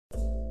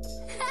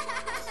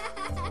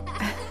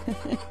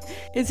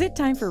Is it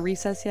time for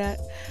recess yet?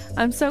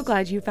 I'm so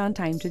glad you found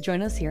time to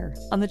join us here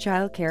on the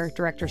Childcare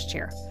Director's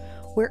Chair,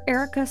 where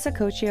Erica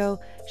Saccoccio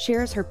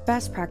shares her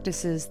best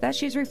practices that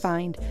she's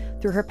refined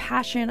through her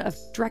passion of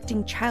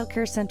directing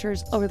childcare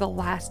centers over the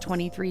last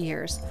 23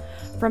 years.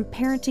 From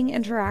parenting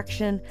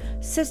interaction,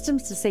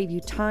 systems to save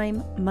you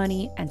time,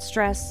 money, and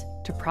stress,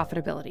 to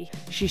profitability.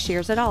 She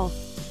shares it all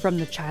from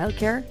the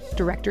Childcare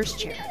Director's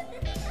Chair.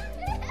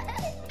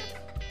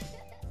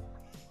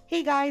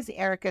 Hey guys,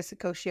 Erica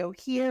Saccoccio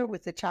here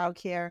with the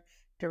Childcare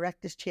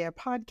Director's Chair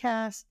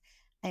podcast.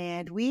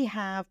 And we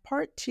have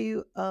part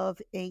 2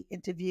 of an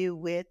interview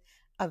with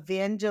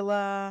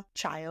Avangela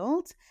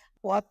Childs,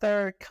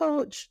 author,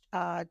 coach,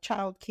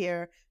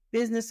 childcare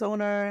business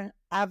owner,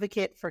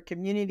 advocate for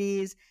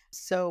communities.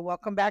 So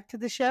welcome back to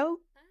the show.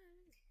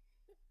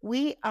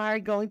 We are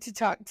going to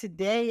talk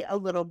today a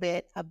little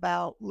bit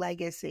about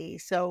legacy.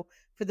 So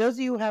for those of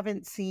you who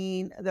haven't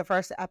seen the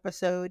first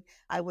episode,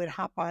 I would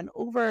hop on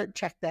over,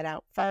 check that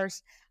out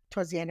first.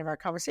 Towards the end of our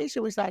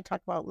conversation, we started to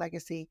talk about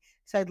legacy.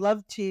 So I'd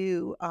love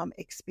to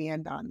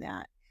expand on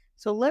that.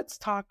 So let's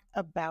talk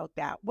about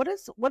that. What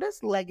is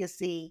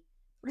legacy?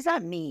 What does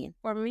that mean?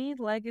 For me,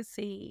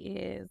 legacy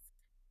is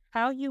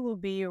how you will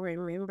be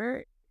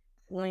remembered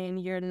when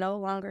you're no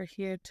longer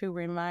here to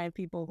remind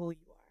people who you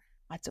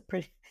are.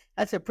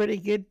 That's a pretty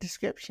good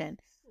description.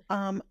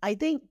 I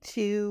think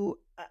too,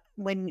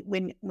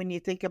 when you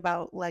think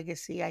about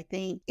legacy, I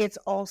think it's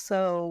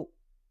also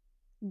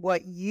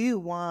what you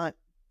want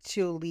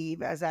to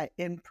leave as that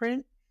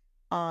imprint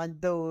on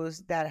those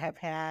that have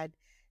had,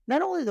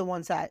 not only the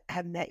ones that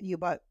have met you,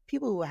 but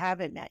people who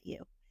haven't met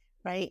you,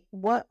 right?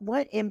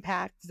 What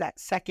impacts that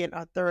second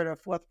or third or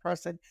fourth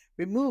person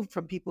removed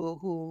from people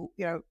who,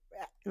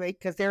 right?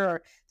 Because there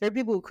are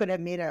people who could have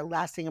made a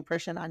lasting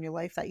impression on your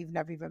life that you've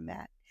never even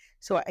met.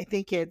 So I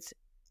think it's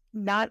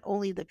not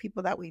only the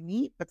people that we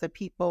meet, but the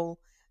people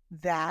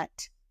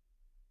that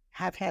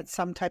have had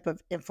some type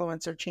of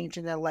influence or change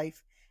in their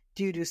life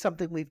due to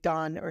something we've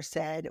done or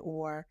said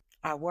or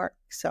our work.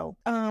 So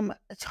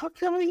talk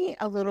to me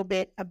a little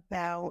bit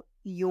about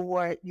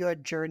your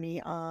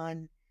journey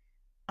on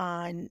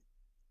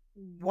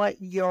what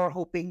you're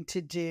hoping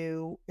to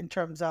do in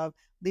terms of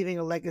leaving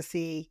a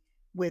legacy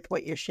with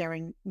what you're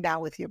sharing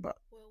now with your book.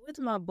 Well, with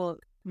my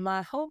book,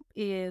 my hope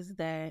is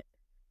that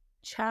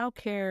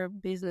childcare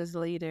business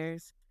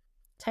leaders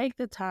take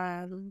the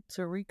time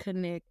to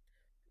reconnect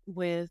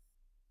with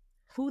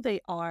who they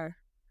are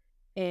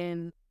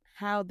and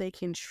how they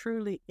can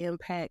truly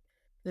impact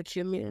the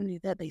community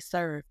that they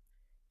serve.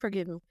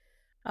 Forgive me.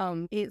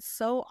 It's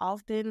so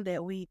often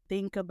that we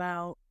think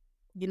about,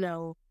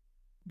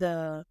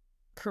 the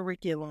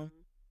curriculum,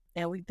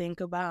 and we think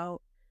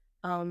about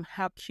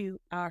how cute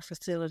our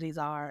facilities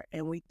are,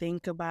 and we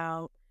think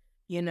about,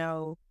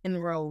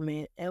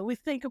 enrollment, and we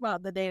think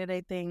about the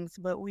day-to-day things,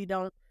 but we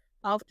don't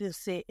often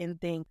sit and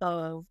think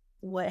of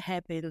what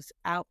happens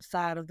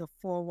outside of the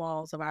four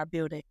walls of our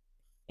building.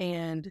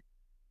 And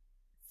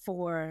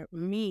for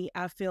me,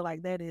 I feel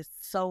like that is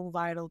so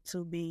vital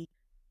to be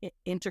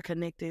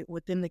interconnected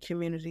within the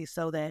community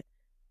so that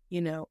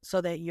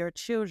your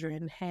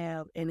children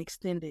have an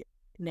extended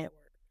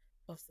network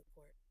of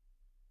support.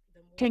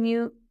 Can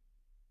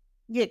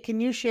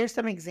you share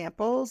some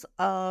examples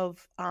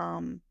of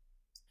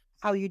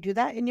how you do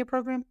that in your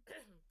program?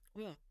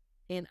 Yeah.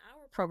 In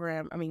our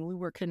program, we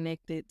were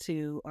connected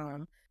to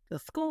the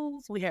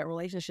schools. We had a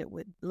relationship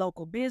with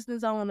local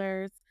business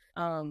owners.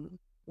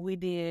 We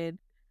did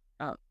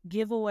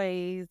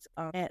giveaways.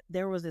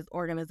 There was this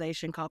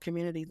organization called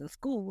Communities in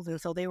Schools, and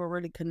so they were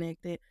really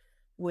connected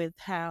with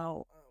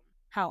how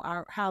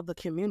the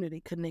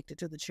community connected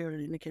to the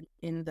children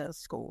in the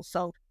school.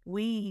 So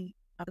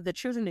the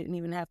children didn't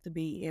even have to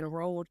be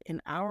enrolled in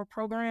our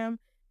program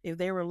if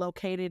they were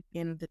located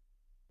in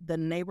the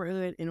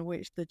neighborhood in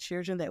which the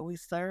children that we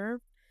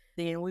serve.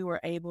 Then we were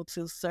able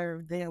to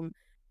serve them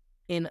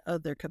in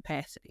other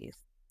capacities.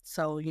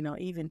 So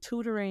even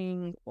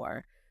tutoring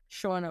or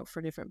showing up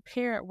for different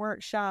parent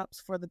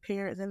workshops for the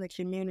parents in the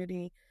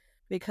community,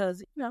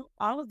 because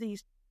all of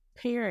these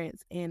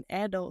parents and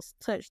adults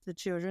touch the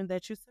children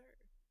that you serve.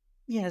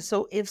 Yeah,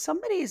 so if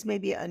somebody is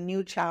maybe a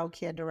new child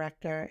care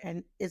director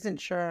and isn't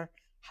sure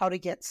how to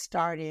get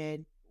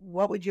started,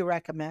 what would you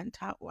recommend?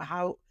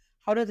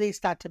 How do they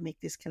start to make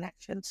these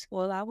connections?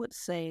 Well, I would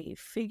say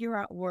figure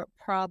out what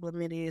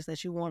problem it is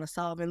that you want to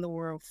solve in the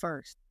world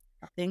first.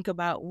 Think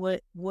about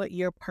what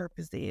your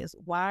purpose is.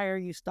 Why are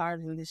you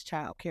starting this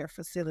child care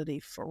facility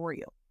for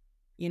real?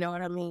 You know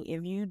what I mean?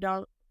 If you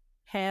don't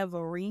have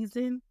a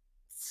reason,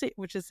 sit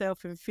with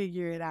yourself and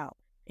figure it out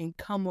and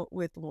come up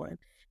with one.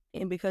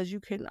 And because you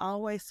can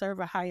always serve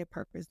a higher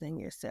purpose than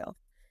yourself.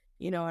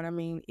 You know what I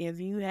mean? If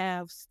you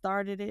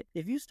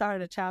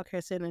started a child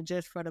care center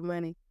just for the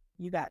money,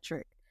 you got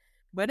tricked.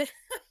 But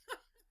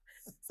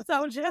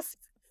so just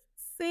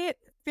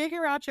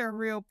figure out your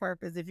real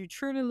purpose. If you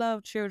truly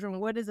love children,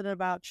 what is it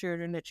about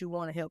children that you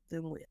want to help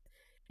them with?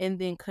 And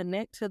then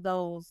connect to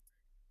those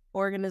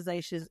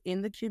organizations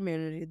in the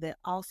community that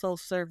also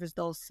service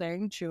those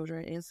same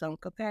children in some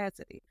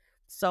capacity.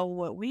 So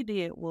what we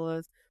did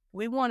was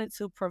we wanted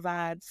to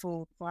provide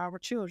food for our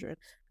children.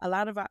 A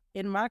lot of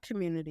in my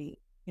community,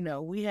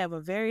 we have a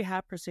very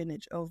high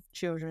percentage of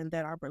children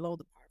that are below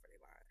the poverty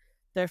line.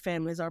 Their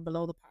families are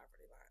below the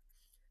poverty line.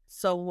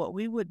 So what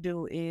we would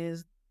do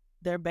is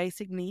their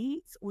basic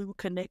needs, we would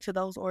connect to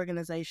those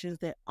organizations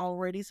that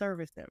already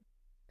service them.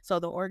 So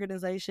the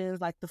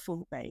organizations like the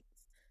food banks,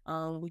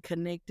 we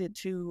connected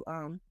to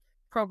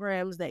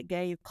programs that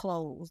gave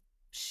clothes,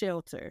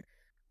 shelter,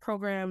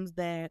 programs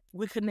that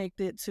we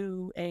connected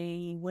to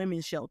a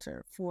women's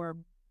shelter for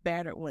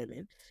battered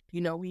women.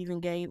 We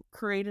even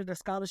created a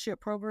scholarship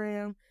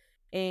program,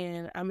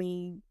 and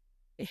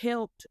it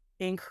helped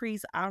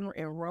increase our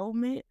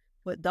enrollment,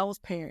 but those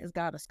parents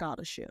got a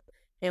scholarship.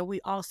 And we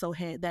also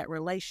had that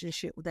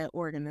relationship with that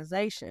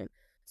organization.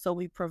 So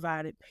we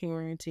provided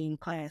parenting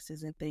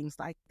classes and things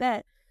like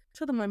that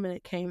to the women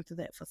that came to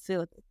that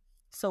facility.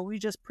 So we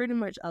just pretty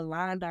much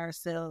aligned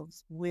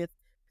ourselves with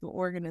the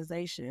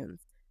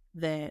organizations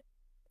that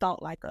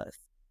thought like us.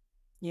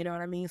 You know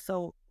what I mean?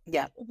 So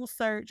Yeah. Google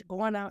search,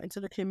 going out into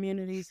the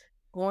communities,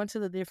 going to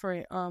the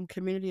different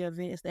community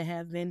events that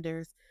have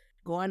vendors,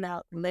 going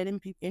out, letting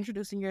people,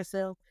 introducing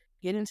yourself,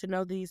 getting to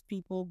know these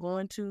people,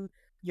 going to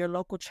your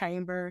local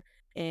chamber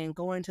and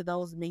going to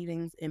those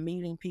meetings and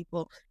meeting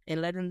people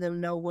and letting them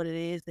know what it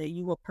is that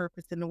you were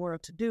purposed in the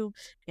world to do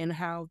and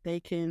how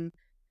you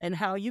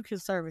can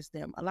service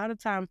them. A lot of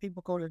times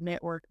people go to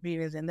network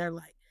meetings and they're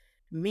like,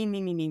 me,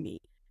 me, me, me, me.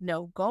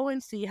 No, go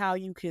and see how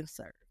you can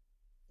serve.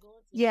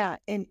 Yeah.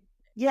 And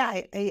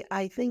yeah,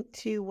 I think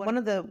too, one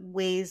of the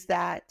ways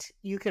that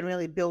you can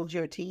really build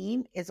your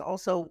team is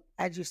also,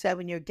 as you said,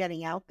 when you're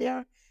getting out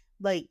there,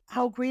 like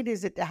how great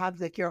is it to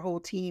have like your whole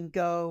team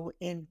go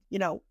and,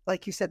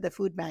 like you said, the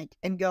food bank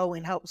and go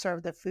and help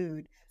serve the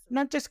food,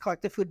 not just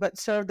collect the food, but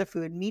serve the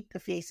food, meet the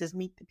faces,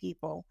 meet the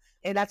people.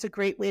 And that's a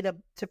great way to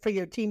for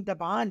your team to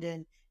bond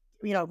and,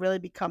 really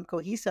become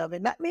cohesive,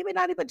 and maybe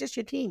not even just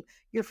your team,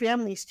 your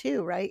families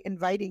too, right?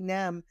 Inviting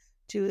them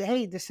to,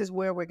 hey, this is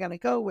where we're going to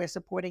go. We're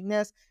supporting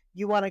this.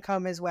 You want to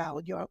come as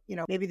well.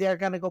 Maybe they're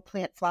going to go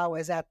plant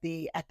flowers at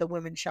the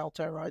women's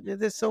shelter, or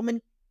there's so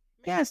many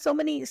ways.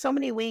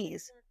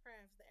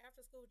 The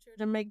after school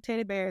children make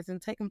teddy bears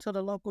and take them to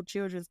the local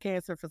children's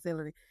cancer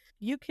facility.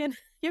 You can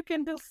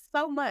do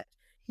so much.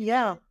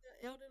 Yeah.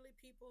 The elderly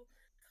people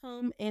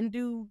come and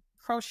do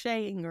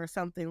crocheting or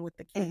something with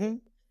the kids. Mm-hmm.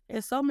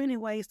 There's so many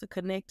ways to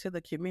connect to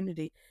the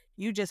community.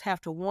 You just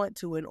have to want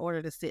to in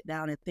order to sit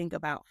down and think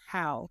about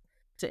how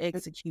to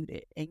execute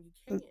it, and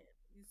you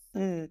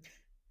can.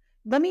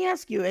 Let me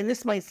ask you, and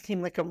this might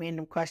seem like a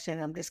random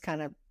question, I'm just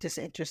kind of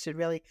interested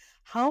really.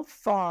 How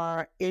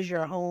far is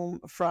your home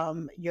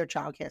from your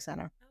childcare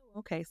center? Oh,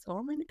 okay. So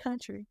I'm in the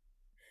country.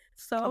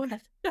 So Okay.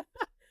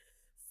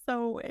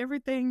 so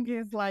everything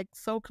is like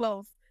so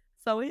close.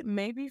 So it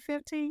may be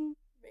 15,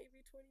 maybe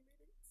 20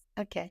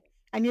 minutes. Okay.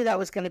 I knew that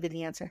was going to be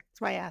the answer.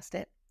 That's why I asked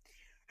it.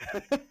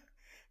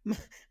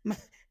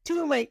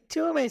 Two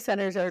of my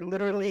centers are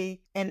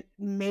literally and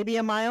maybe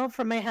a mile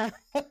from my house.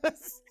 Oh, wow.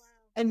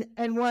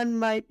 And one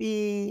might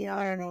be,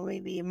 I don't know,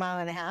 maybe a mile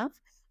and a half.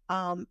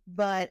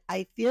 But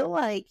I feel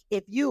like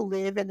if you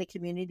live in the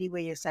community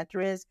where your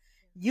center is,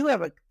 you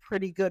have a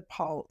pretty good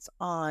pulse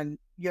on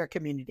your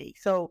community.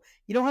 So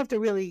you don't have to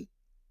really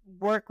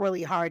work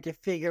really hard to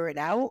figure it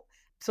out.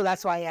 So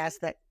that's why I asked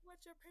that. What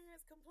your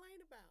parents complain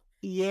about.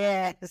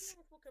 Yes.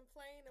 People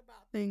complain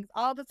about things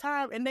all the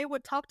time, and they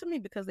would talk to me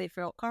because they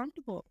felt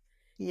comfortable.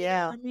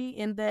 Yeah.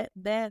 And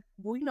that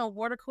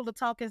water cooler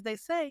talk, as they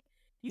say.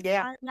 You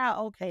find out,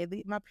 okay,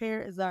 my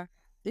parents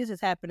this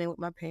is happening with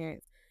my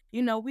parents.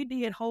 We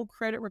did whole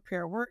credit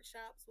repair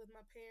workshops with my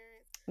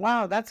parents.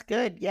 Wow, that's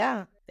good.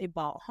 Yeah. They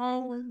bought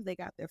homes. They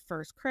got their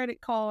first credit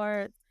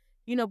cards,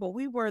 but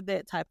we were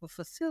that type of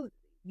facility.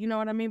 You know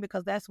what I mean?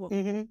 Because that's what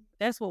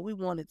we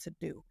wanted to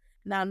do.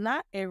 Now,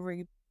 not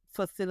every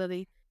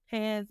facility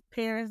has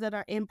parents that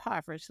are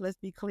impoverished. Let's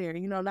be clear.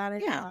 Not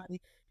everybody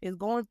is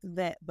going through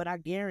that, but I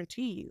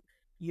guarantee you,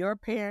 your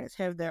parents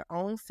have their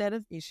own set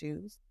of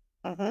issues.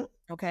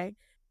 Okay.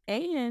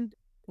 And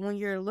when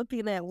you're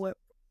looking at what,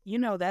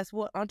 that's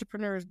what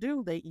entrepreneurs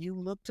do, that you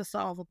look to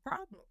solve a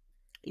problem.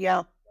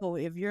 Yeah. So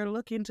if you're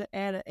looking to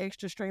add an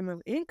extra stream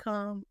of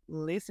income,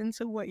 listen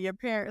to what your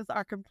parents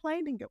are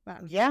complaining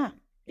about. Yeah.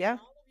 Yeah. If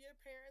all of your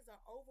parents are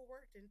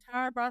overworked and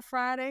tired by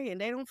Friday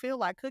and they don't feel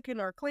like cooking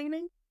or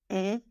cleaning,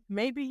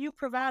 maybe you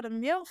provide a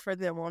meal for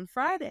them on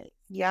Friday.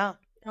 Yeah.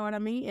 You know what I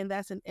mean? And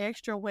that's an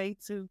extra way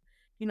to,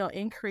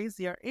 increase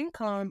your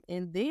income.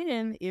 And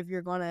then if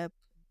you're going to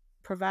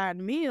provide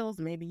meals,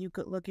 maybe you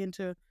could look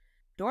into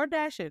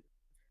DoorDashing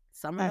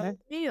some of those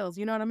meals.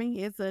 You know what I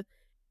mean?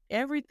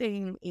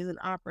 Everything is an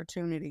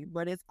opportunity,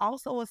 but it's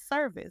also a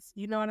service.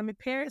 You know what I mean?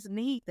 Parents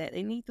need that.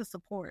 They need the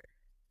support.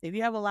 If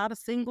you have a lot of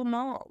single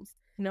moms,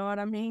 you know what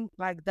I mean?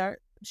 Like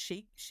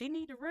she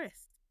need to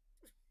rest.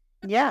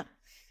 Yeah.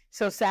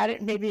 So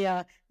Saturday,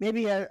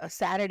 maybe a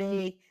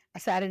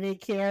Saturday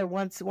care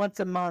once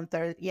a month,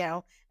 or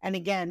and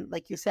again,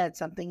 like you said,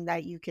 something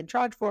that you can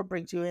charge for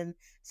brings you in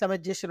some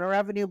additional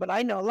revenue. But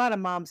I know a lot of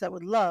moms that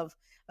would love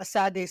a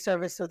Saturday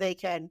service so they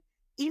can,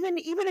 even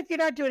if you're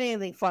not doing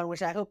anything fun,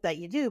 which I hope that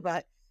you do,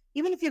 but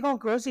even if you're going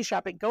grocery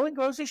shopping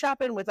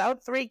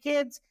without 3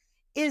 kids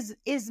is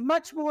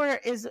much more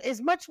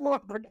much more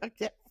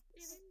productive.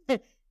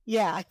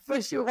 Yeah,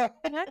 for sure.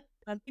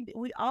 I think that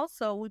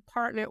we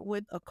partnered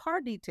with a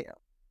car detail.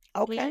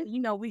 Okay.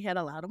 And, we had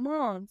a lot of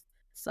moms.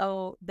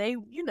 So they,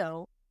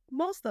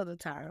 most of the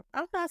time,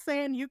 I'm not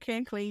saying you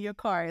can't clean your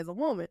car as a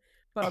woman,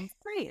 but I'm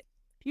saying,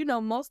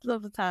 most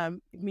of the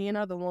time, men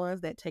are the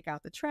ones that take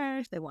out the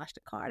trash, they wash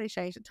the car, they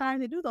change the tires,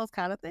 they do those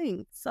kind of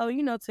things. So,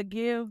 to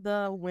give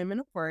the women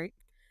a break,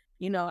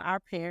 our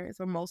parents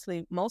were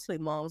mostly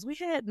moms. We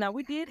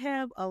did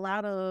have a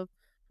lot of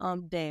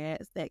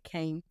dads that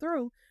came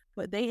through,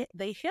 but they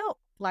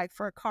helped, like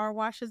for car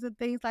washes and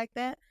things like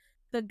that.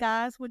 The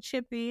guys would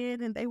chip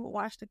in and they would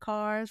wash the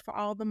cars for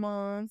all the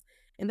moms,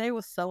 and they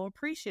were so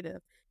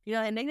appreciative,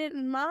 and they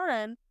didn't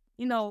mind,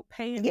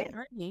 paying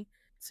money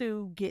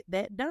to get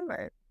that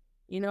done.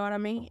 You know what I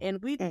mean?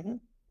 And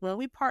when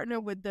we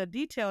partnered with the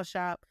detail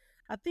shop,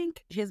 I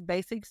think his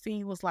basic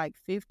fee was like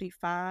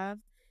 $55,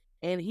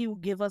 and he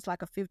would give us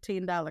like a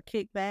 $15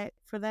 kickback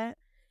for that.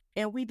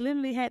 And we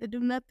literally had to do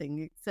nothing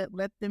except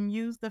let them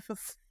use the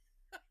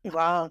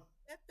Wow.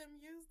 let them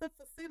use the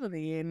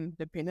facility, and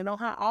depending on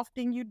how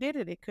often you did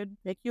it, it could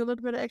make you a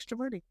little bit of extra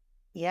money.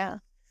 Yeah.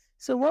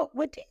 So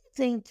what do you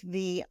think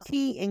the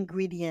key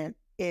ingredient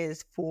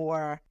is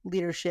for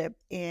leadership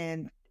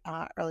in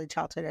early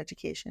childhood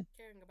education?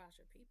 Caring about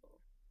your people.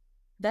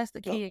 That's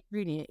the key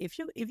ingredient. If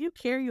you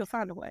care, you'll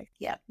find a way.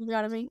 Yeah. You know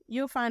what I mean?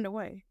 You'll find a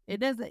way. It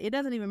doesn't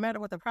even matter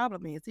what the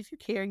problem is. If you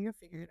care, you'll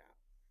figure it out.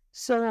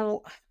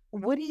 So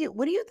what do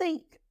you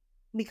think?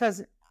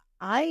 Because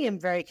I am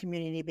very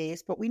community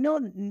based, but we know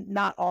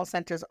not all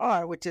centers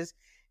are, which is,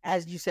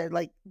 as you said,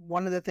 like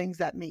one of the things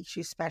that makes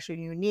you special,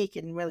 unique,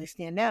 and really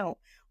stand out.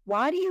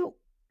 Why do you?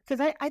 Because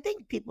I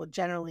think people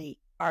generally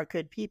are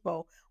good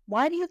people.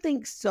 Why do you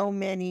think so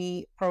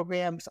many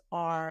programs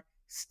are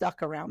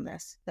stuck around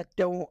this, that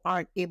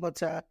aren't able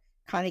to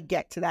kind of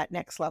get to that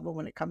next level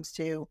when it comes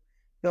to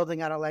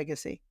building out a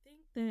legacy? I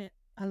think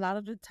that a lot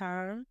of the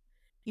time,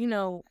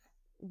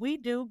 we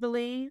do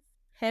believe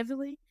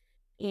heavily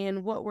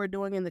in what we're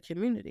doing in the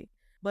community,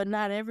 but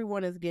not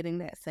everyone is getting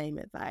that same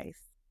advice.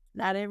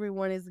 Not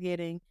everyone is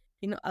getting,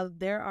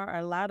 there are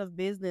a lot of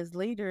business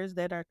leaders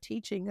that are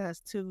teaching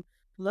us to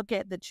look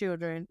at the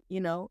children,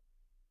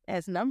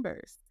 as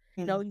numbers,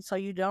 so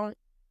you don't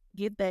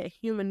get that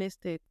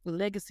humanistic,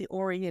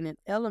 legacy-oriented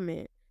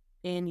element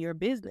in your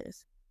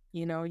business.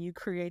 You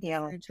create a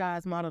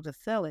franchise model to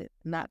sell it,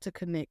 not to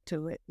connect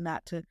to it,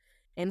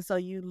 and so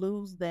you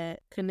lose that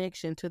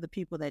connection to the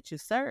people that you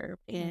serve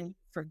and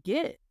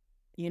forget,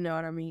 you know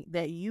what I mean,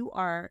 that you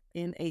are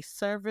in a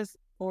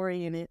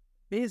service-oriented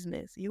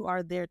business. You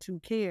are there to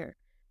care.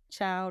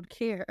 Child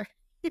care.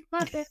 You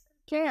are there to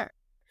care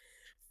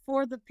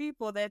for the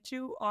people that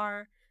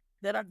are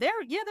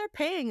there. Yeah, they're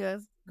paying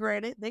us.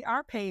 Granted, they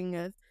are paying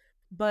us,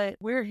 but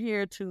we're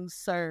here to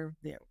serve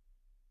them.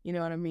 You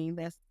know what I mean?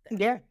 That's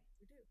yeah. What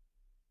we do.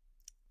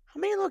 How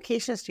many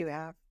locations do you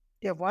have?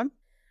 Do you have one?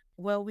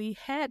 Well, we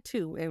had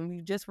 2, and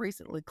we just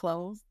recently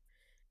closed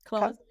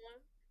one.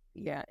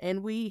 Yeah,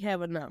 and we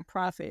have a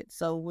nonprofit,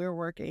 so we're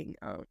working.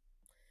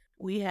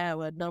 We have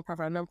a nonprofit.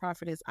 Our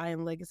nonprofit is I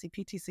Am Legacy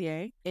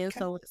PTCA, and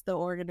so it's the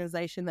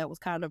organization that was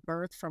kind of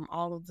birthed from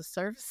all of the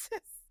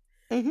services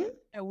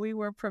that we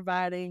were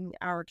providing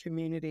our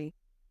community.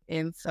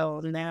 And so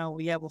now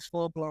we have a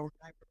full-blown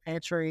diaper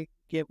pantry,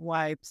 give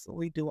wipes.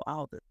 We do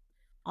all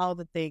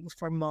the things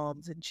for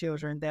moms and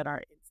children that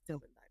are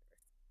still in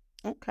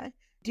diapers. Okay.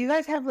 Do you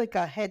guys have like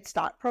a Head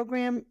Start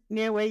program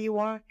near where you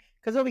are?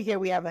 Because over here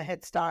we have a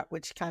Head Start,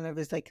 which kind of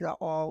is like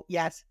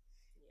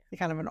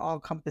kind of an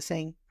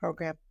all-encompassing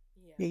program.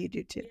 Yeah, you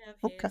do too.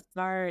 We have Head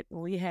Start.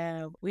 We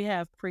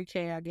have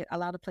pre-K. I get a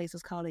lot of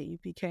places call it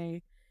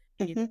UPK,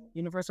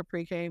 Universal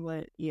Pre-K,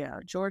 but yeah,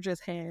 Georgia's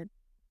had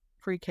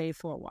pre-K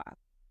for a while.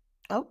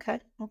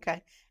 Okay.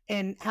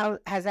 And how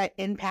has that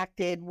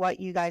impacted what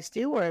you guys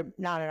do, or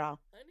not at all?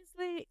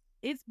 Honestly,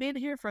 it's been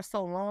here for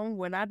so long.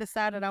 When I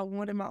decided I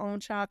wanted my own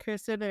childcare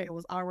center, it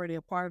was already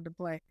a part of the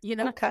plan.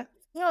 Okay.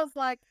 It's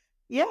like,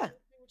 yeah,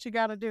 what you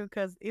got to do,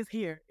 because it's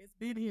here. It's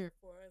been here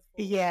for us.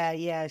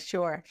 Yeah,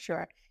 sure.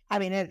 I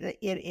mean,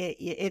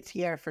 it's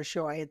here for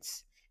sure.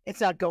 It's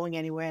not going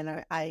anywhere,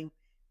 and I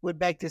would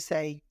beg to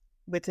say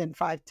within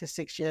 5 to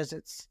 6 years,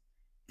 it's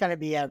going to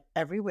be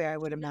everywhere, I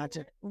would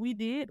imagine. We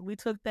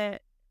took the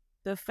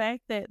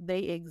fact that they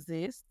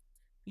exist,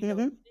 we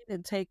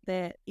didn't take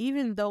that,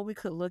 even though we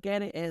could look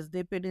at it as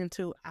dipping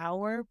into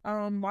our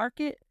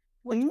market,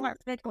 which quite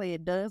frankly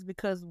it does,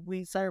 because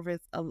we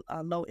service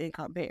a low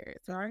income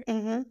parents, right?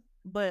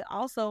 But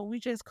also we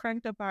just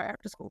cranked up our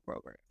after school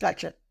program.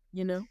 Gotcha.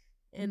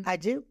 And I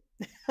do.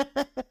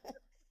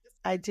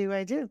 I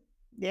do.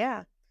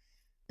 Yeah.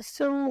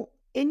 So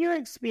in your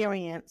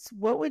experience,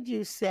 what would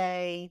you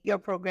say your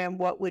program,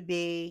 what would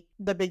be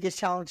the biggest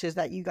challenges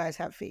that you guys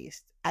have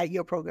faced at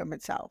your program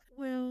itself?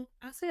 Well,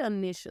 I say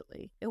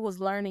initially, it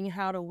was learning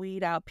how to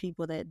weed out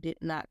people that did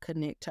not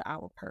connect to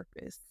our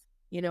purpose.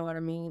 You know what I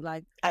mean?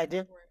 Like I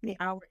do. Yeah.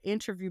 our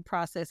interview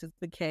processes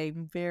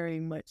became very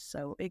much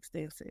so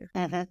extensive.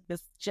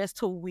 Just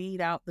to weed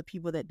out the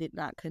people that did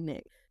not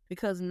connect,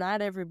 because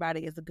not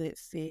everybody is a good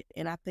fit.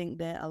 And I think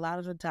that a lot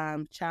of the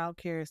time, child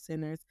care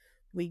centers,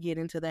 we get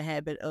into the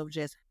habit of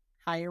just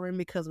hiring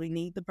because we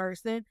need the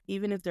person,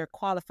 even if they're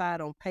qualified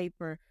on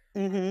paper,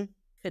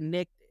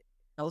 connected.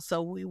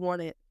 So we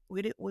wanted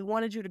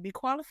you to be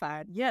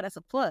qualified. Yeah, that's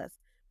a plus.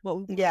 But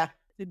we Yeah.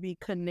 to be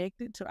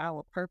connected to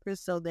our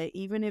purpose, so that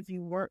even if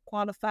you weren't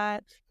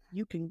qualified,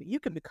 you can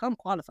become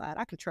qualified.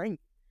 I can train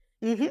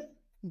you,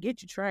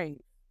 get you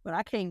trained, but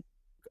I can't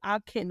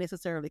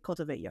necessarily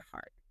cultivate your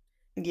heart.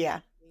 Yeah.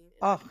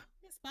 Oh,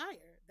 inspire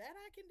that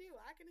I can do.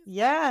 I can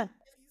inspire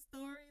you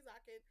stories. I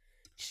can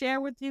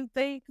share with you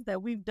things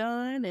that we've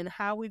done and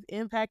how we've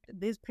impacted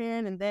this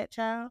parent and that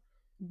child.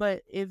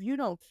 But if you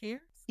don't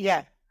care,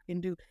 yeah,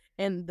 can do.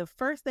 And the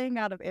first thing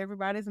out of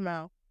everybody's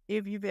mouth,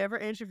 if you've ever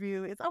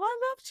interviewed, is, "Oh, I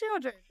love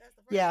children." That's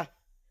the first yeah. thing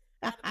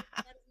out of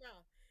everybody's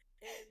mouth.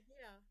 And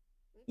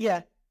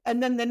yeah.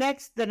 And then the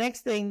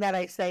next thing that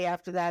I say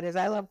after that is,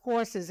 "I love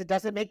horses. It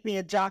doesn't make me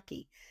a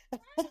jockey."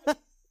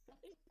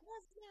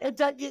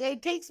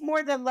 It takes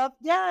more than love.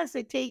 Yes,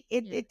 it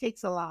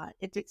takes a lot.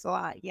 It takes a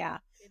lot. Yeah.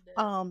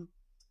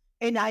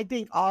 And I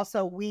think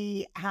also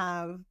we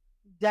have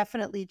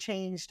definitely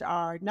changed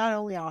not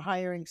only our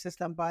hiring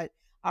system, but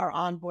our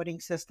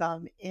onboarding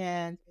system.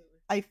 And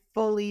I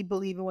fully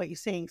believe in what you're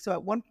saying. So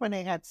at one point I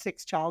had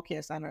 6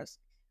 childcare centers.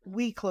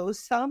 We closed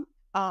some.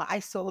 I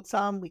sold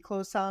some. We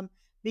closed some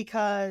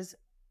because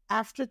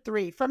after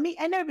 3, for me,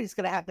 and everybody's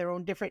going to have their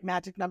own different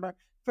magic number.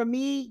 For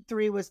me,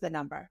 3 was the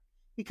number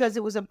because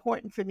it was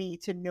important for me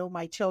to know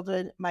my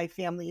children, my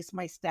families,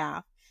 my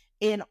staff.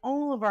 And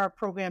all of our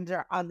programs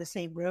are on the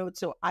same road.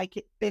 So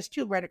there's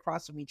 2 right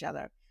across from each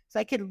other. So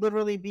I could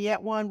literally be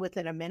at one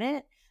within a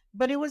minute.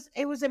 But it was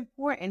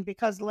important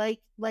because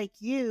like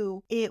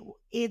you,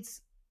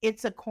 it's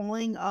a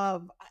calling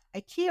of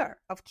care.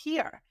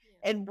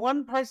 And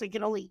one person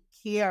can only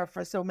care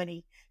for so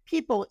many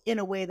people in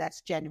a way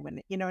that's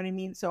genuine. You know what I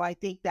mean? So I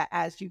think that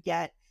as you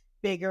get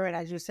bigger, and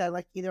as you said,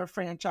 like either a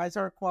franchise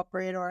or a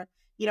corporate, or,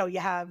 you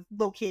have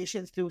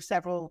locations through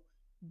several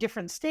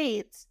different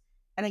states.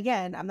 And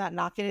again, I'm not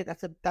knocking it.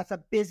 That's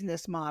a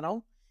business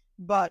model,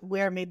 but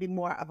we're maybe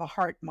more of a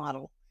heart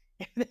model,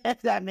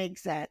 if that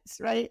makes sense,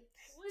 right?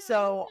 Well,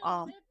 so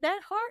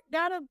that heart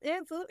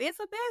it's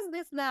a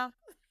business now.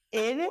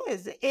 It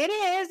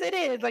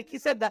is. Like you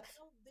said, the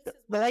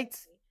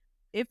lights.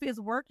 If it's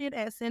working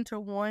at Center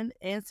 1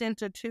 and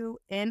Center 2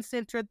 and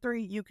Center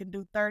 3, you can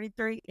do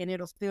 33 and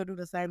it'll still do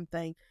the same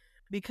thing.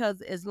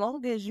 Because as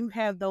long as you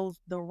have the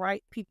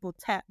right people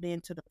tapped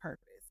into the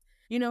purpose.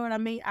 You know what I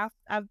mean?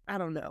 I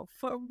don't know.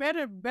 For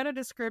better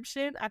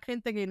description, I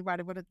couldn't think of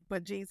anybody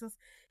but Jesus.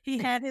 He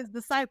had his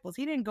disciples.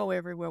 He didn't go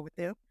everywhere with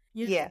them.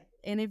 Yeah.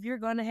 And if you're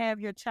going to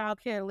have your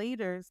child care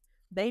leaders,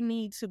 they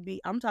need to be,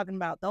 I'm talking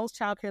about those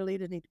child care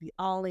leaders need to be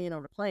all in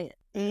on the plan.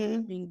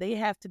 I mean, they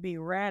have to be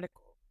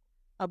radical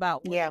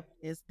about what it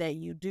is that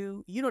you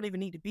do. You don't even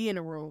need to be in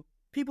a room.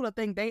 People will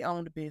think they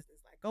own the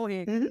business. Like, go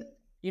ahead.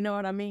 You know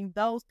what I mean?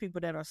 Those people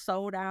that are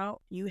sold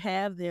out, you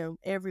have them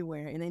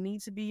everywhere, and they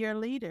need to be your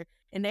leader.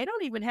 And they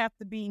don't even have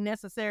to be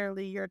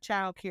necessarily your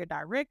child care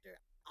director.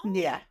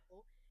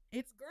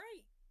 It's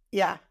great.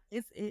 Yeah.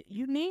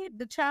 You need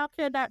the child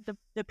care,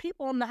 the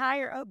people on the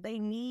higher up, they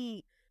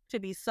need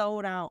to be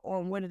sold out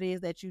on what it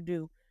is that you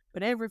do.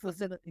 But every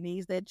facility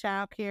needs that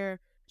child care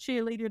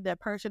cheerleader, that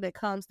person that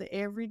comes to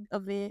every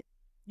event,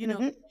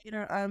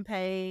 they're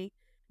unpaid,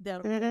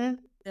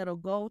 that'll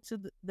go to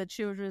the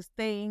children's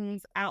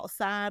things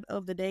outside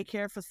of the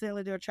daycare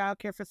facility or child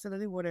care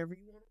facility, whatever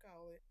you want to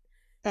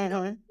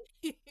call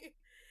it.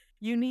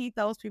 You need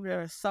those people that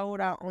are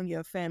sold out on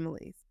your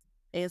families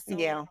and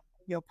sold out on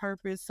your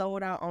purpose,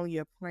 sold out on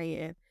your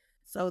plan,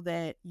 so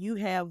that you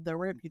have the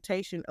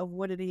reputation of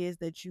what it is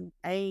that you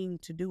aim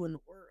to do in the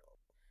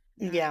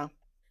world.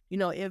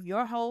 If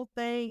your whole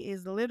thing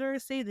is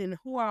literacy, then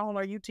who all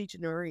are you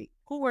teaching to read?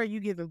 Who are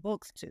you giving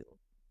books to?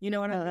 You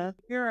know what I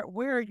mean?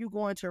 Where are you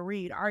going to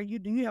read?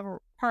 Do you have a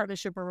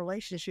partnership or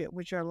relationship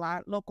with your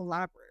local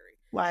library?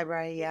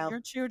 Library, yeah. If your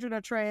children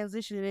are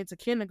transitioning into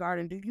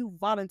kindergarten, do you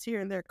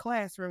volunteer in their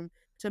classroom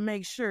to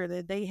make sure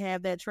that they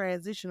have that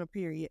transitional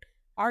period?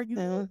 Are you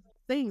doing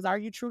things? Are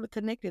you truly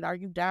connected? Are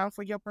you down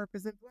for your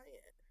purpose and plan?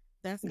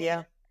 That's what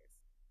matters.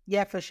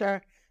 Yeah, for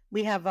sure.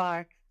 We have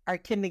our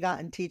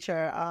kindergarten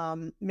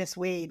teacher, Miss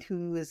Wade,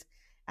 who is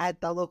at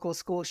the local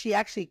school. She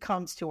actually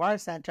comes to our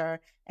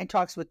center and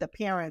talks with the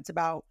parents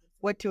about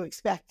what to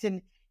expect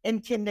in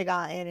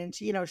kindergarten. And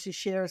she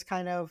shares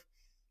kind of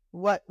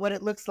what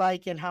it looks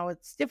like and how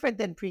it's different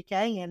than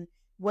pre-K, and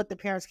what the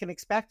parents can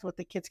expect, what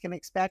the kids can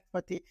expect.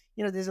 But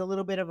there's a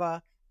little bit of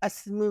a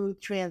smooth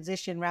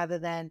transition, rather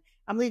than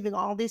I'm leaving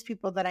all these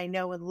people that I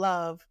know and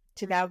love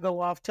to now go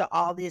off to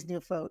all these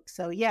new folks.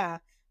 So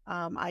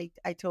I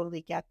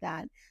totally get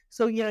that.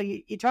 So,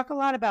 you talk a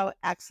lot about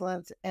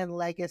excellence and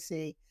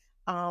legacy.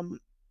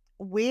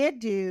 Where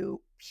do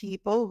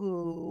people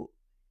who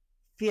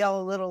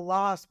feel a little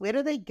lost, where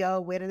do they go?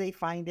 Where do they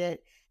find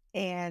it?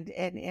 And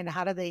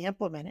how do they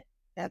implement it?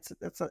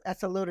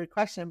 That's a loaded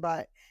question,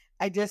 but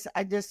I just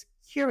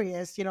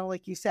curious,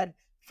 like you said,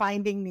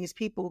 finding these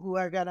people who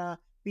are gonna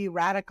be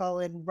radical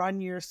and run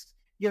your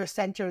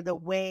center the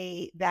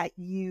way that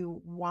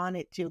you want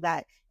it to,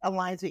 that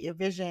aligns with your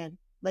vision.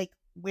 Like,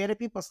 where do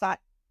people start?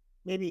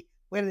 Maybe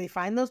where do they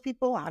find those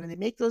people? How do they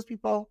make those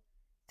people?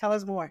 Tell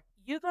us more.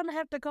 You're going to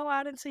have to go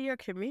out into your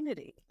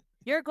community.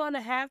 You're going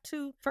to have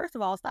to, first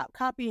of all, stop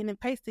copying and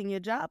pasting your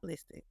job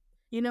listing.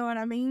 You know what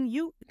I mean?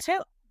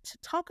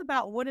 Talk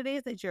about what it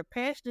is that you're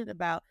passionate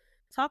about.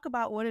 Talk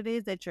about what it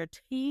is that your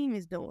team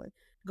is doing.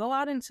 Go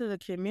out into the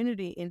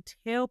community and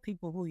tell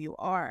people who you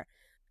are.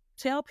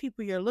 Tell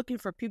people you're looking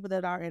for people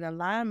that are in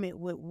alignment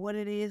with what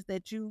it is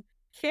that you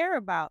care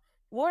about.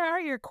 What are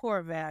your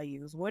core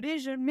values? What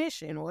is your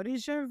mission? What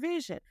is your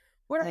vision?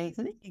 What are you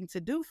seeking to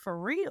do for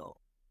real?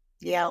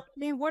 Yeah. I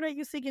mean, what are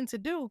you seeking to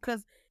do?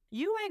 Because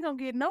you ain't going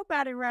to get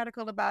nobody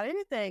radical about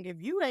anything if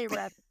you ain't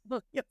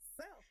radical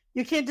yourself.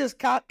 You can't just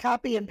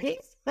copy and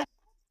paste. But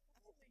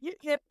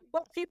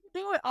people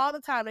do it all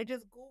the time. They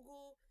just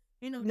Google,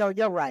 No,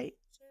 you're right.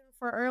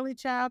 For early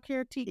child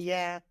care teachers.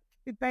 Yeah.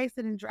 You paste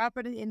it and drop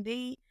it in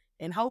Indeed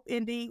and hope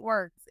Indeed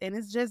works. And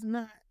it's just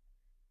not.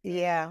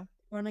 Yeah.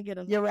 You're going to get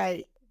a You're lot right.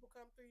 of people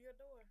come through your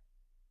door.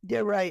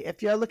 You're right.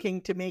 If you're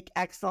looking to make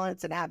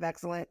excellence and have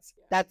excellence,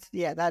 that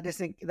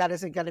isn't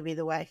going to be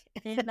the way.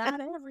 And not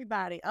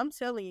everybody. I'm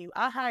telling you,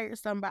 I hired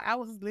somebody. I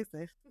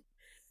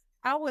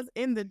was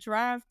in the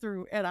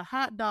drive-thru at a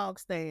hot dog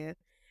stand,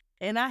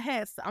 and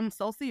I'm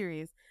so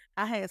serious.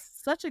 I had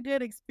such a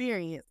good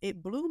experience.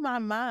 It blew my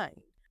mind.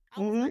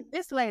 I was like,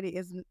 this lady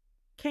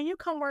can you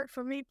come work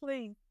for me,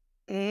 please?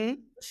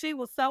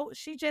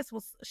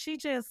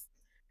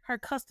 Her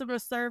customer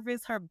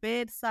service, her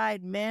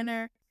bedside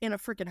manner in a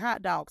freaking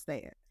hot dog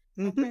stand.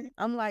 Okay?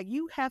 I'm like,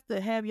 you have to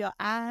have your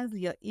eyes,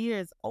 your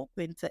ears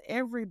open to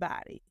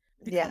everybody.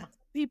 Because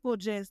people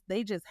just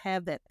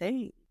have that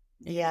thing.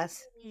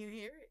 Yes. You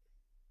hear it.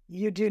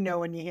 You do know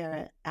when you hear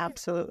it.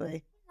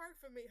 Absolutely. Work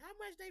for me. How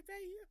much they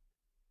pay you?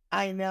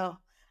 I know.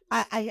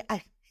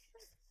 I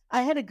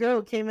had a girl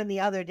who came in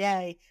the other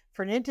day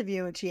for an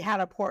interview, and she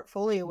had a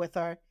portfolio with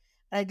her,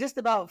 and I just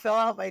about fell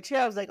out my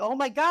chair. I was like, oh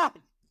my God,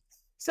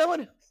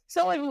 someone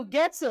who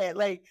gets it.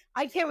 Like,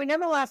 I can't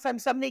remember the last time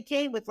somebody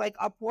came with like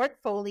a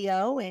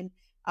portfolio and,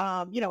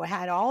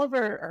 had all of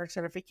her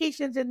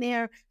certifications in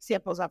there,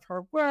 samples of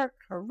her work,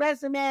 her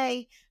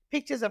resume,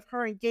 pictures of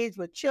her engaged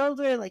with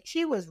children. Like,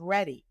 she was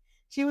ready.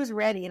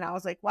 And I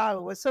was like, wow,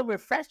 it was so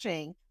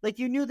refreshing. Like,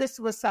 you knew this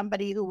was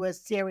somebody who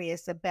was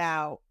serious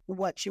about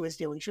what she was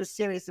doing. She was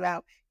serious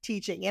about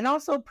teaching and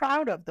also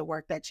proud of the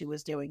work that she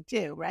was doing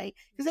too, right?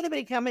 Because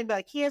anybody come in and be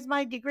like, here's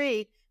my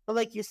degree. But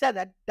like you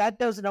said, that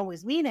doesn't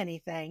always mean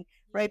anything,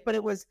 right? But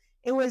it was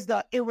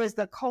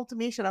the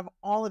cultivation of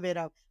all of it.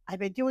 Of, I've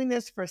been doing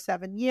this for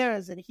 7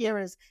 years, and here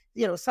is,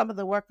 some of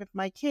the work with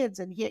my kids,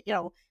 and here,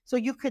 so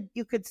you could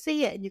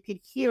see it and you could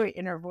hear it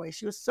in her voice.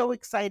 She was so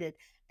excited.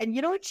 And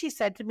you know what she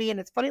said to me? And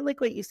it's funny, like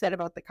what you said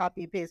about the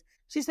copy and paste.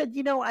 She said,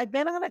 I've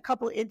been on a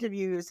couple of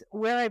interviews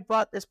where I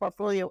brought this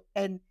portfolio,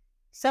 and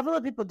several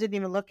of the people didn't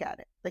even look at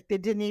it. Like, they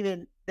didn't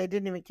even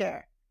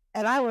care.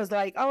 And I was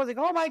like,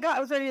 oh my God, I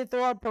was ready to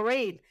throw a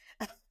parade.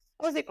 I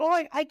was like,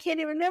 oh, I can't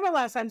even remember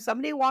last time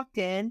somebody walked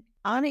in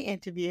on an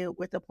interview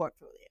with a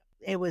portfolio.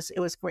 It was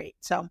great.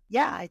 So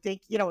yeah, I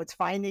think, it's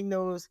finding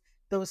those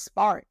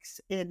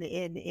sparks in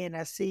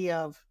a sea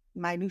of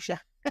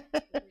minutia.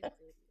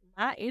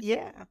 My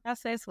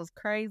process was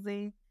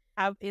crazy.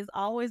 It's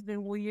always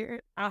been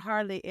weird. I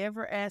hardly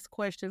ever ask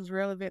questions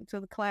relevant to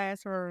the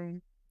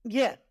classroom.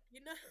 Yeah. You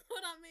know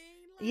what I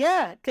mean?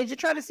 Yeah, because you're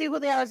trying to see who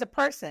they are as a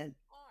person.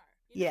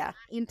 Yeah.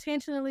 I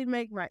intentionally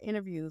make my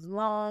interviews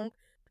long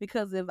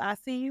because if I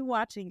see you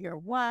watching your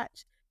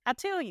watch, I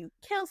tell you,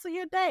 cancel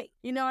your date.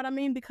 You know what I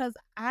mean? Because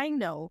I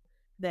know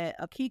that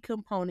a key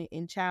component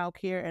in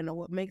childcare and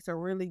what makes a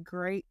really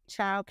great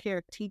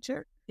childcare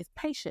teacher is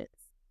patience.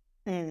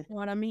 You know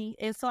what I mean?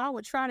 And so I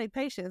would try their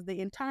patience the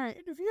entire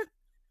interview.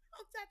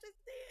 I just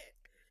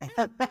did.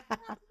 Why are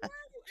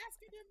you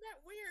asking them that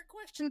weird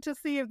question to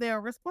see if they'll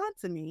respond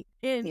to me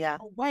in a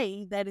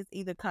way that is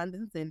either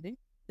condescending?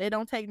 They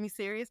don't take me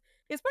serious,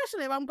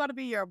 especially if I'm going to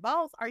be your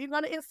boss. Are you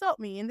going to insult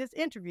me in this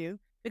interview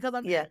because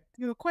I'm asking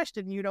you a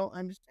question you don't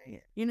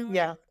understand?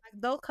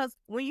 Because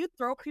when you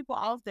throw people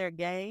off their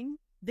game,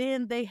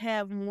 then they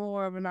have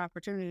more of an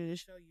opportunity to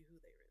show you who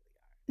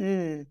they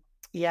really are.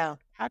 Yeah.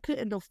 I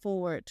couldn't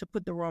afford to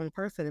put the wrong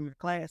person in my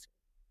class.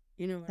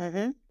 You know what I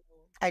mean?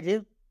 I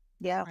do.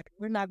 Yeah. Like,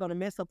 we're not going to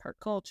mess up her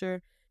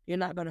culture. You're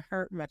not going to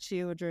hurt my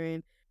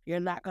children. You're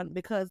not going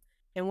to,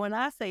 and when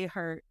I say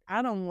hurt,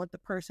 I don't want the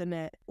person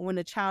that when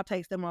the child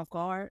takes them off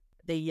guard,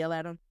 they yell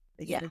at them.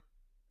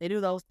 They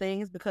do those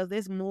things because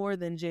it's more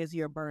than just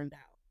you're burned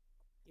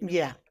out.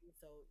 Yeah.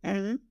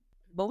 So,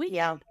 but we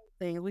had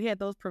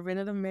those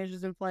preventative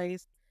measures in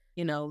place.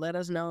 Let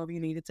us know if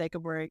you need to take a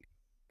break.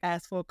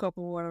 Ask for a cup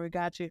of water. We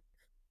got you.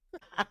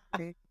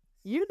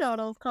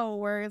 Those cold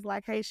words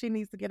like, hey, she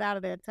needs to get out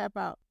of there, tap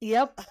out.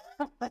 Yep.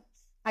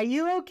 Are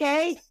you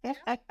okay?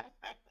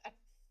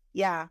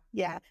 Yeah,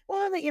 yeah.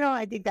 Well,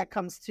 I think that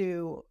comes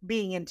to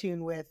being in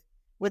tune with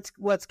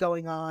what's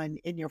going on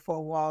in your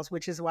four walls,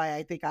 which is why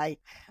I think I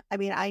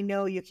mean, I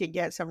know you can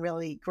get some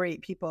really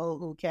great people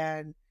who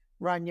can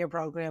run your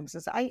programs.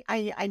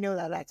 I know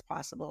that that's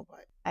possible,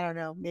 but I don't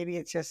know. Maybe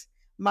it's just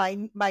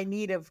my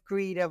need of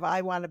greed of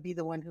I want to be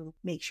the one who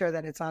makes sure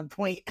that it's on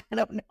point. I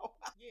don't know.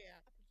 Yeah.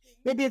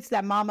 Maybe it's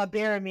that mama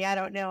bear in me. I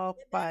don't know, And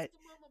that's but the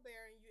mama bear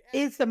in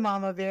you. it's the Absolutely.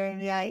 mama bear in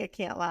me. I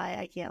can't lie.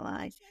 I can't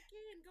lie. Check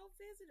in, go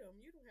visit them.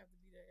 You don't have to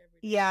be there every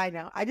day. Yeah, I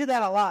know. I do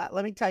that a lot.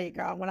 Let me tell you,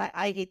 girl. When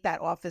I hate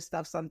that office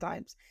stuff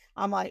sometimes.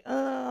 I'm like,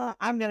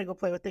 I'm gonna go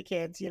play with the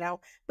kids.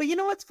 But you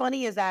know what's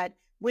funny is that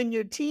when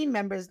your team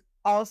members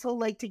also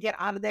like to get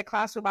out of their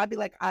classroom, I'd be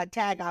like,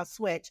 tag, I'll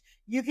switch.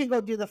 You can go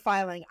do the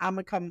filing. I'm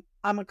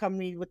gonna come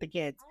read with the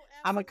kids. Oh,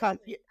 I'm gonna come.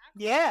 absolutely. I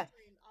Yeah.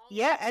 cross-trained all of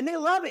Yeah, my and they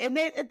kids. love it,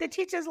 and the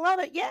teachers love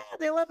it. Yeah,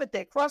 they love it.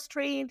 They're cross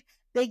trained.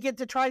 They get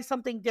to try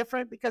something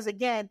different because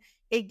again,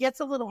 it gets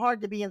a little hard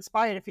to be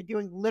inspired if you're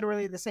doing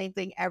literally the same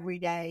thing every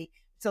day.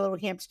 It's a little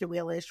hamster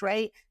wheelish,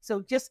 right?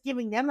 So just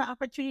giving them the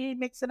opportunity to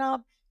mix it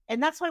up,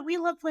 and that's why we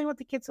love playing with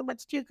the kids so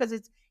much too, because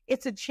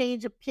it's a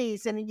change of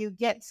pace, and you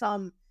get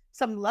some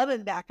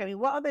loving back. I mean,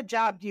 what other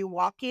job do you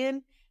walk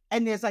in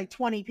and there's like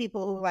 20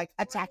 people who like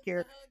attack Running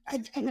your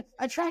to hug you.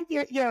 attract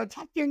your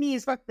attack your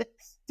knees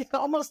to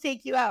almost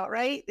take you out,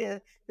 right?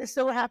 They're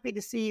so happy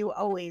to see you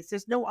always.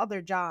 There's no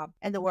other job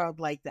in the world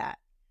like that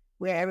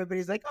where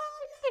everybody's like,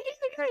 oh, yeah,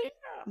 yeah, yeah.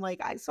 I'm like,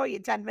 I saw you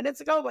 10 minutes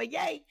ago, but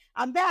yay,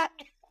 I'm back.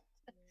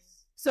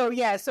 So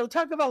yeah, so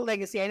talk about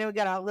legacy. I know we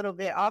got a little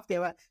bit off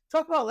there, but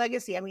talk about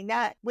legacy. I mean,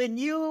 that when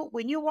you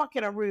walk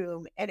in a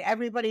room and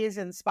everybody is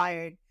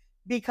inspired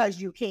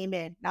because you came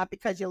in, not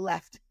because you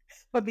left,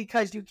 but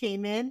because you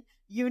came in,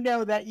 you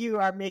know that you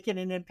are making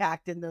an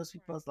impact in those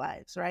people's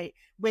lives, right?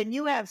 When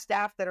you have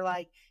staff that are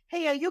like,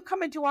 "Hey, are you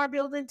coming to our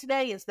building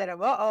today?" Instead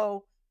of,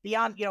 "Uh-oh,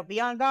 beyond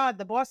God,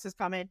 the boss is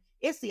coming."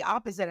 It's the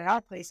opposite at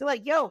our place. They're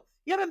like, "Yo,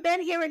 you haven't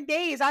been here in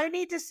days. I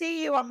need to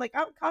see you." I'm like,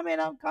 "I'm coming.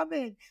 I'm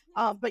coming."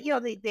 But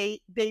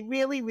they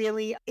really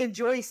really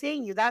enjoy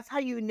seeing you. That's how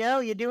you know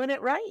you're doing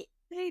it right.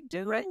 They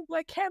do. Right.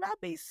 But can I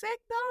be sick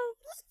though?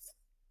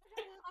 I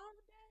have an off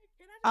day.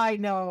 Can I just I be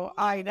know.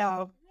 I home?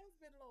 know.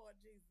 Husband, Lord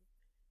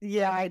Jesus.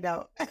 Yeah, I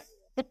know.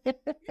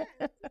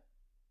 Yes.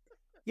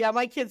 Yeah,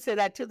 my kids say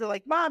that too. They're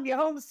like, "Mom, you're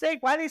homesick.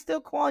 Why are they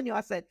still calling you?"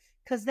 I said,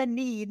 "Because they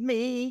need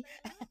me.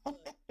 They love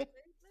us.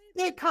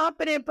 They're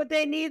competent, but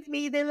they need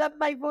me. They love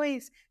my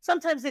voice.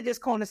 Sometimes they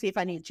just call to see if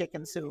I need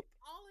chicken soup."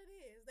 All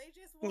it is. They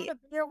just want Yeah. to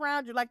be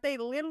around you. Like they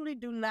literally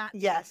do not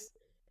need you. Yes.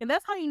 And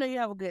that's how you know you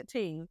have a good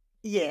team.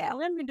 Yeah. They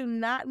literally do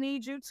not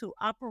need you to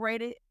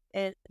operate it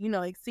at,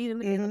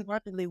 exceedingly and Mhm.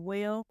 abundantly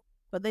well,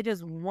 but they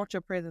just want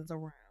your presence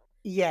around.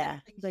 Yeah.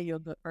 They think that you're a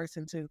good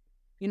person too.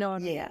 You know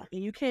what I mean? Yeah.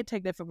 And you can't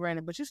take that for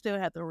granted, but you still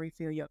have to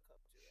refill your cup.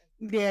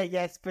 Yeah.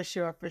 Yes, for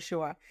sure. For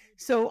sure.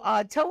 So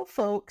tell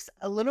folks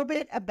a little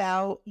bit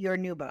about your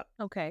new book.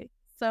 Okay,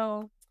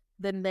 so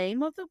the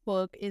name of the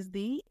book is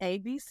The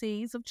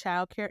ABCs of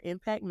Childcare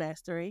Impact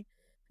Mastery,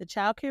 the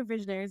Childcare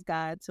Visionary's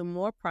Guide to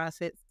More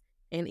Profits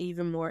and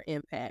Even More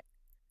Impact.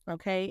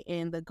 Okay,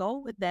 and the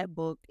goal with that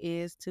book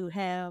is to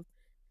have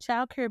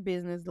childcare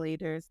business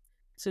leaders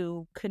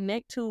to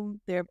connect to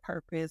their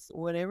purpose,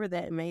 whatever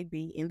that may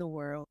be in the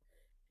world,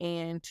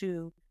 and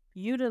to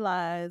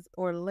utilize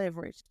or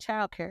leverage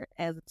childcare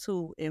as a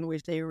tool in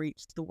which they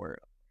reach the world.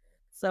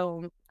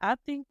 So I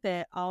think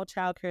that all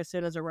childcare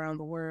centers around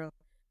the world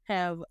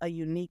have a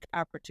unique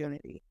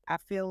opportunity. I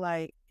feel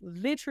like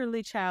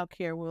literally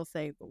childcare will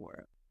save the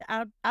world.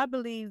 I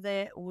believe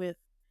that with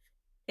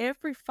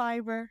every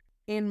fiber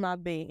in my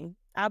being,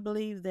 I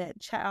believe that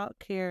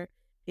childcare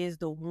is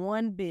the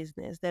one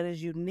business that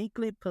is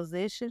uniquely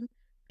positioned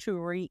to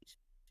reach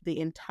the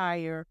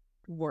entire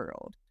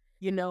world.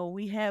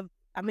 We have,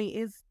 I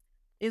mean,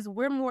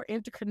 we're more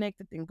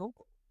interconnected than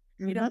Google.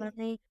 You know what I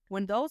mean?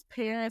 When those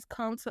parents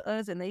come to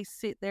us and they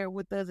sit there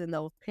with us in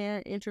those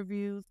parent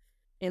interviews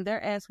and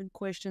they're asking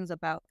questions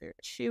about their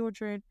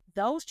children,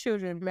 those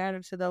children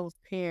matter to those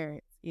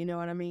parents, you know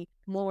what I mean?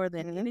 More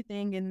than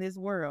anything in this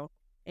world.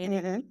 And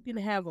if you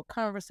can have a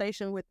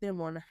conversation with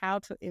them on how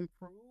to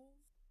improve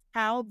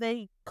how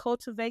they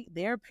cultivate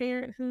their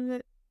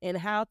parenthood and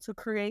how to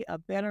create a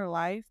better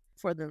life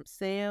for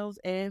themselves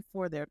and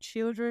for their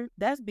children,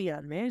 that's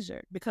beyond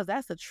measure because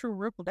that's a true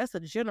ripple. That's a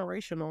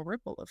generational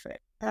ripple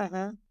effect.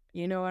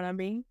 You know what I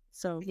mean?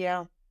 So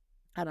Yeah.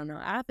 I don't know.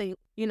 I think,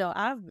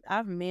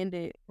 I've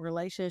mended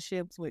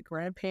relationships with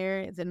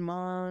grandparents and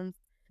moms,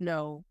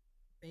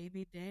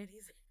 baby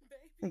daddies.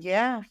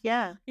 Yeah.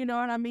 Yeah. You know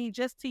what I mean?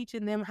 Just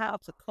teaching them how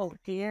to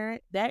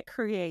co-parent, that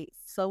creates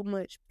so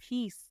much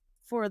peace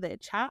for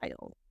that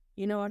child.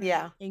 You know what I mean?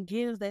 Yeah. And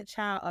gives that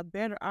child a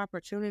better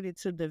opportunity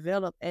to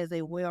develop as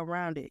a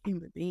well-rounded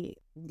human being.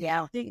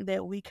 Yeah. I think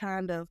that we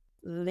kind of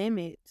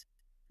limit,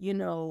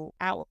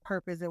 our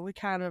purpose, and we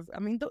kind of,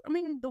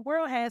 the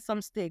world has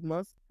some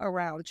stigmas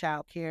around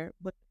childcare,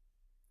 but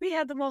we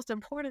have the most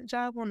important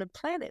job on the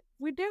planet.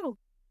 We do.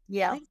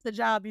 Yeah. It's the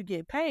job you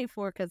get paid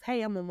for because,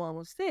 hey, I'm a mom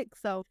of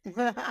 6. So it's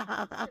really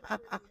important.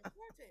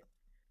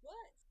 But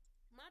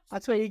my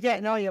That's where you're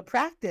getting all your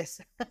practice.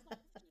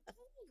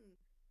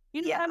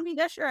 you know Yeah, what I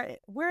mean?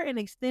 We're an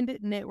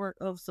extended network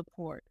of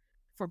support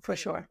for for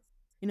parents. sure.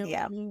 You know,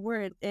 Yeah. I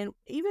mean, and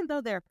even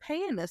though they're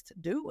paying us to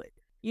do it,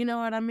 you know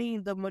what I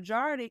mean? The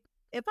majority,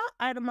 if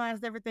I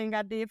itemized everything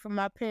I did for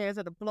my parents,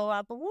 it'd blow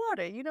out the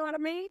water. You know what I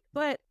mean?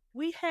 But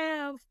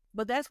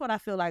that's what I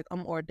feel like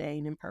I'm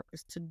ordained in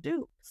purpose to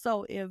do.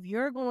 So if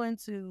you're going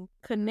to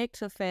connect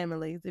to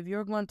families, if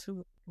you're going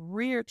to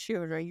rear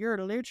children, you're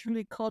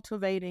literally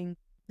cultivating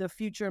the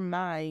future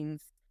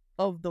minds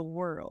of the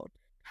world,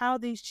 how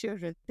these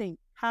children think,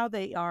 how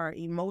they are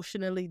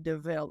emotionally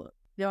developed.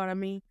 You know what I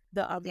mean?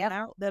 The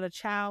amount that a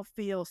child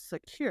feels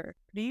secure.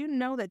 Do you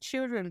know that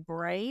children's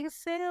brain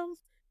cells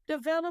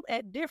develop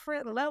at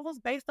different levels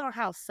based on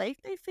how safe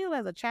they feel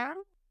as a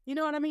child? You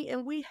know what I mean?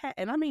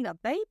 And I mean a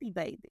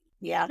baby.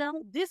 Yeah. You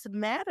know, this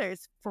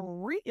matters for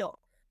real.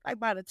 Like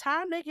by the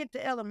time they get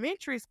to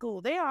elementary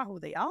school, they are who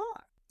they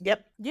are.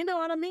 Yep. You know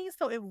what I mean?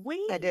 So if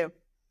we I do.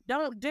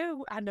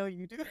 I know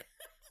you do.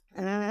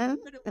 Mhm.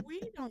 But if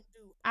we don't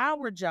do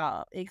our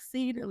job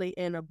exceedingly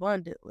and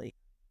abundantly,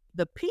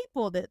 the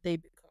people that they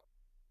become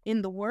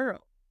in the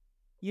world,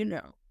 you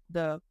know,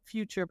 the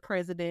future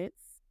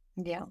presidents,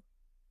 Yeah.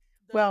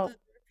 the Well, other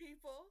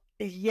people,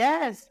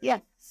 yes.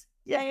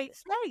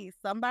 hey,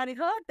 somebody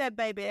hug that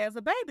baby as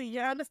a baby. You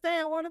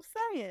understand what I'm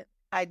saying?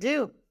 I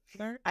do.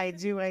 I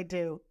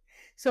do.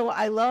 So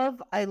I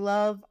love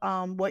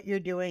what you're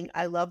doing.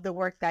 I love the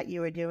work that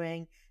you are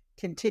doing.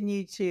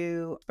 Continue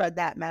to spread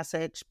that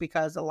message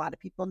because a lot of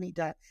people need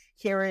to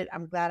hear it.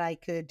 I'm glad I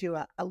could do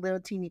a little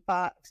teeny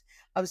box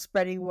of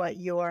spreading what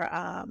your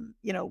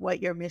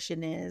what your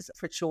mission is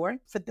for sure.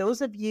 For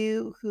those of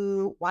you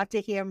who want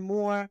to hear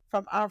more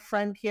from our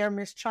friend here,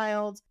 Miss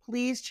Childs,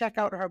 please check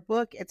out her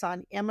book. It's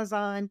on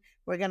Amazon.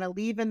 We're going to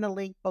leave in the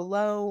link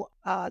below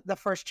the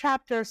first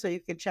chapter so you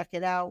can check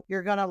it out.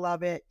 You're going to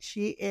love it.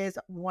 She is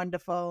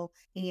wonderful.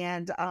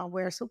 And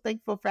we're so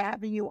thankful for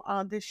having you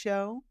on the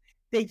show.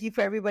 Thank you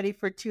for everybody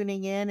for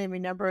tuning in. And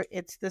remember,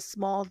 it's the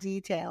small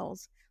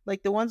details,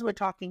 like the ones we're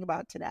talking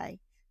about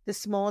today, the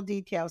small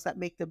details that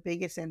make the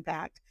biggest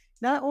impact,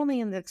 not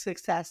only in the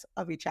success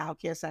of your child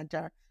care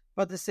center,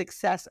 but the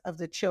success of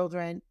the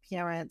children,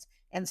 parents,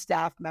 and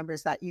staff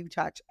members that you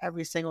touch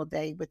every single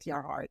day with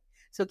your heart.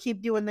 So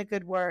keep doing the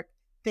good work.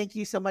 Thank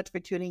you so much for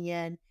tuning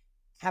in.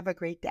 Have a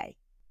great day.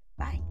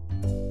 Bye.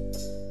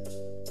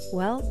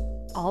 Well,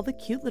 all the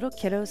cute little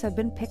kiddos have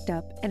been picked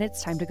up and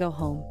it's time to go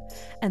home.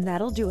 And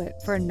that'll do it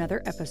for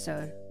another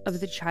episode of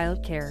the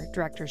Child Care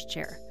Director's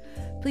Chair.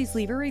 Please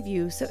leave a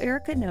review so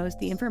Erica knows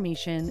the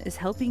information is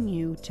helping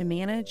you to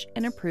manage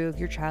and improve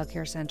your child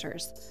care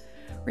centers.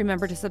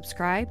 Remember to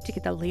subscribe to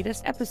get the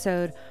latest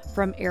episode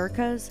from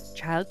Erica's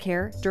Child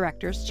Care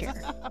Director's Chair.